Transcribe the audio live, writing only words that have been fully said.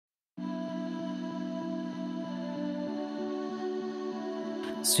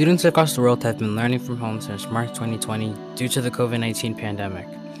Students across the world have been learning from home since March 2020 due to the COVID-19 pandemic.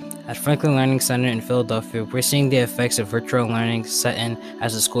 At Franklin Learning Center in Philadelphia, we're seeing the effects of virtual learning set in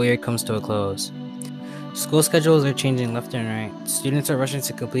as the school year comes to a close. School schedules are changing left and right. Students are rushing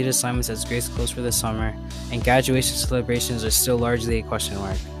to complete assignments as grades close for the summer, and graduation celebrations are still largely a question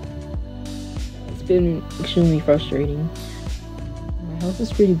mark. It's been extremely frustrating. My house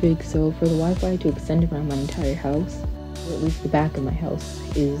is pretty big, so for the Wi-Fi to extend around my entire house, or at least the back of my house,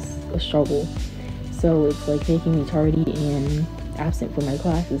 is a struggle. So it's like making me tardy and absent from my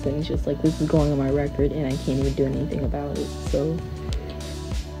classes, and it's just like this is going on my record and I can't even do anything about it. So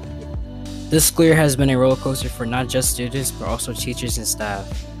this school year has been a roller coaster for not just students, but also teachers and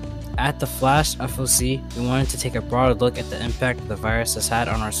staff. At the Flash FLC, we wanted to take a broader look at the impact the virus has had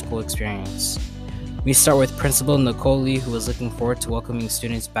on our school experience. We start with Principal Nicole Lee, who was looking forward to welcoming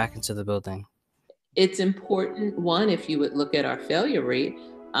students back into the building. It's important, one, if you would look at our failure rate,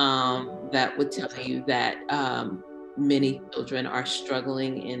 that would tell you that many children are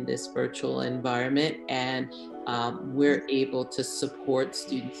struggling in this virtual environment, and we're able to support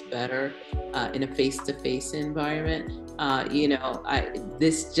students better in a face-to-face environment.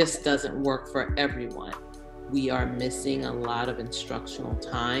 This just doesn't work for everyone. We are missing a lot of instructional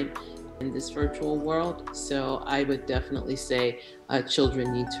time in this virtual world. So I would definitely say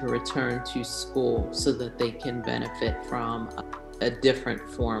children need to return to school so that they can benefit from a different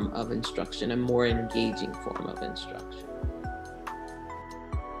form of instruction, a more engaging form of instruction.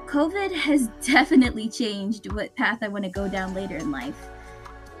 COVID has definitely changed what path I want to go down later in life.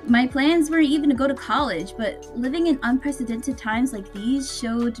 My plans were even to go to college, but living in unprecedented times like these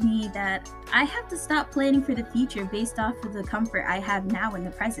showed me that I have to stop planning for the future based off of the comfort I have now in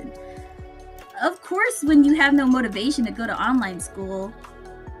the present. Of course, when you have no motivation to go to online school,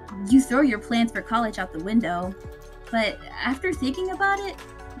 you throw your plans for college out the window. But after thinking about it,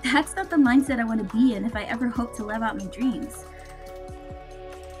 that's not the mindset I want to be in if I ever hope to live out my dreams.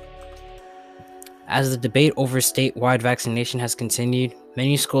 As the debate over statewide vaccination has continued,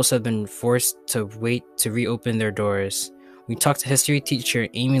 many schools have been forced to wait to reopen their doors. We talked to history teacher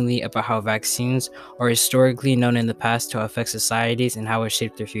Amy Lee about how vaccines are historically known in the past to affect societies and how it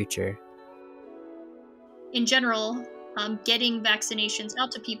shaped their future. In general, getting vaccinations out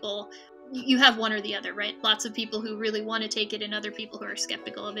to people, you have one or the other, right? Lots of people who really want to take it and other people who are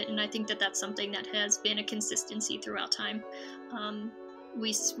skeptical of it. And I think that that's something that has been a consistency throughout time.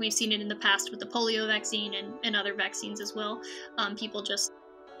 We've seen it in the past with the polio vaccine and other vaccines as well. People just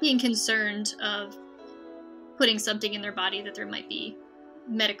being concerned of putting something in their body that there might be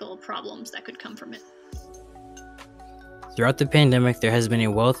medical problems that could come from it. Throughout the pandemic, there has been a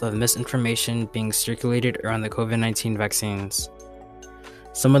wealth of misinformation being circulated around the COVID-19 vaccines.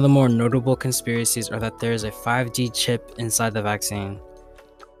 Some of the more notable conspiracies are that there is a 5G chip inside the vaccine.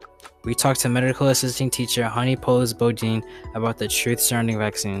 We talked to medical assisting teacher Honey Polis Bodine about the truth surrounding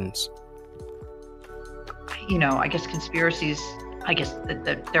vaccines. I guess conspiracies,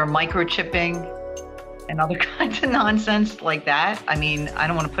 that they're microchipping and other kinds of nonsense like that. I mean, I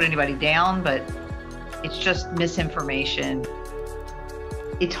don't want to put anybody down, but it's just misinformation.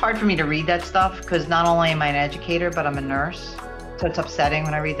 It's hard for me to read that stuff because not only am I an educator, but I'm a nurse. So it's upsetting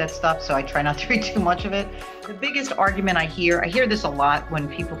when I read that stuff, so I try not to read too much of it. The biggest argument I hear this a lot when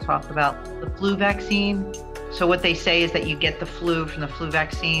people talk about the flu vaccine. So what they say is that you get the flu from the flu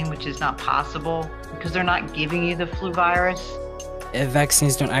vaccine, which is not possible because they're not giving you the flu virus. If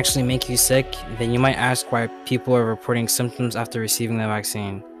vaccines don't actually make you sick, then you might ask why people are reporting symptoms after receiving the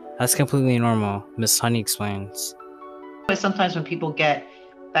vaccine. That's completely normal, Ms. Honey explains. But sometimes when people get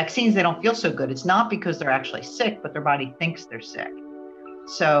vaccines, they don't feel so good. It's not because they're actually sick, but their body thinks they're sick.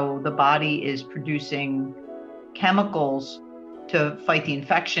 So the body is producing chemicals to fight the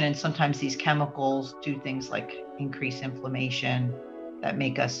infection, and sometimes these chemicals do things like increase inflammation that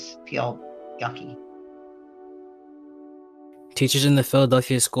make us feel yucky. Teachers in the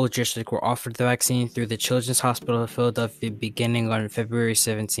Philadelphia School District were offered the vaccine through the Children's Hospital of Philadelphia beginning on February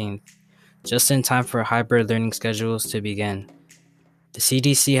 17th, just in time for hybrid learning schedules to begin. The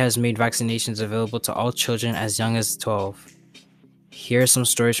CDC has made vaccinations available to all children as young as 12. Here are some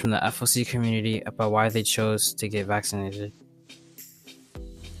stories from the FLC community about why they chose to get vaccinated.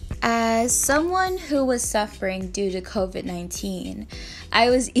 As someone who was suffering due to COVID-19, I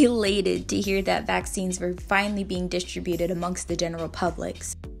was elated to hear that vaccines were finally being distributed amongst the general public.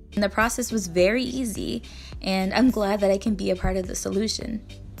 And the process was very easy, and I'm glad that I can be a part of the solution.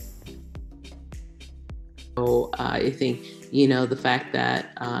 So I think, the fact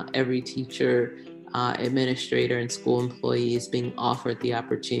that every teacher, administrator, and school employee is being offered the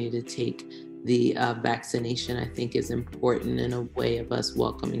opportunity to take the vaccination, I think, is important in a way of us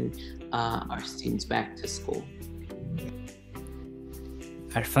welcoming our students back to school.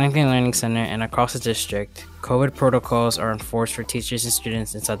 At Franklin Learning Center and across the district, COVID protocols are enforced for teachers and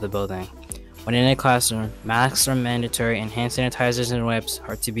students inside the building. When in a classroom, masks are mandatory and hand sanitizers and wipes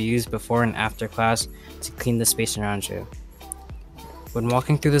are to be used before and after class to clean the space around you. When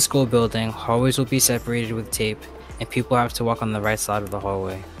walking through the school building, hallways will be separated with tape and people have to walk on the right side of the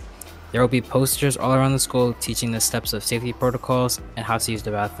hallway. There will be posters all around the school teaching the steps of safety protocols and how to use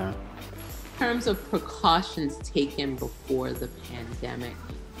the bathroom. In terms of precautions taken before the pandemic,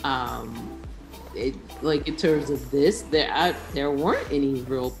 in terms of this, there weren't any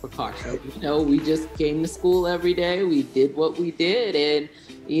real precautions. We just came to school every day. We did what we did, and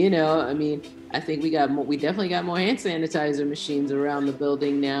I think we definitely got more hand sanitizer machines around the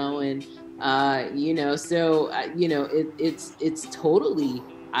building now, and it's totally.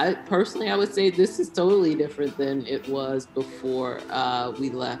 I would say this is totally different than it was before we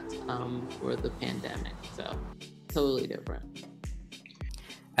left for the pandemic. So, totally different.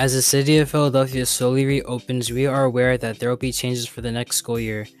 As the city of Philadelphia slowly reopens, we are aware that there will be changes for the next school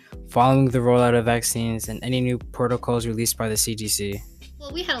year, following the rollout of vaccines and any new protocols released by the CDC.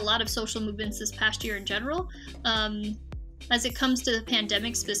 Well, we had a lot of social movements this past year in general. As it comes to the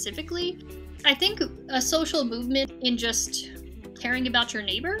pandemic specifically, I think a social movement in just caring about your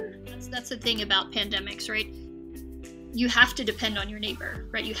neighbor, that's the thing about pandemics, right? You have to depend on your neighbor,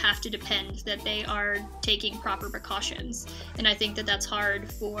 right? You have to depend that they are taking proper precautions. And I think that that's hard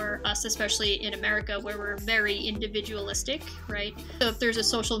for us, especially in America, where we're very individualistic, right? So if there's a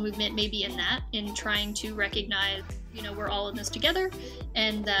social movement, maybe in trying to recognize, we're all in this together,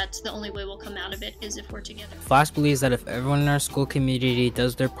 and that the only way we'll come out of it is if we're together. Flash believes that if everyone in our school community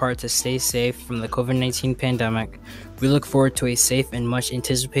does their part to stay safe from the COVID-19 pandemic, we look forward to a safe and much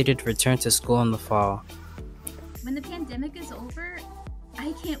anticipated return to school in the fall. When the pandemic is over,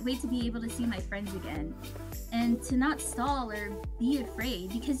 I can't wait to be able to see my friends again and to not stall or be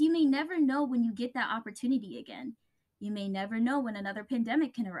afraid, because you may never know when you get that opportunity again. You may never know when another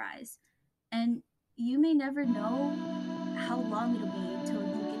pandemic can arise, and you may never know how long it'll be until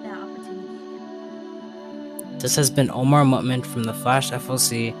you get that opportunity again. This has been Omar Mutman from the Flash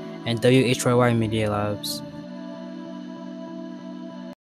FLC and WHYY Media Labs.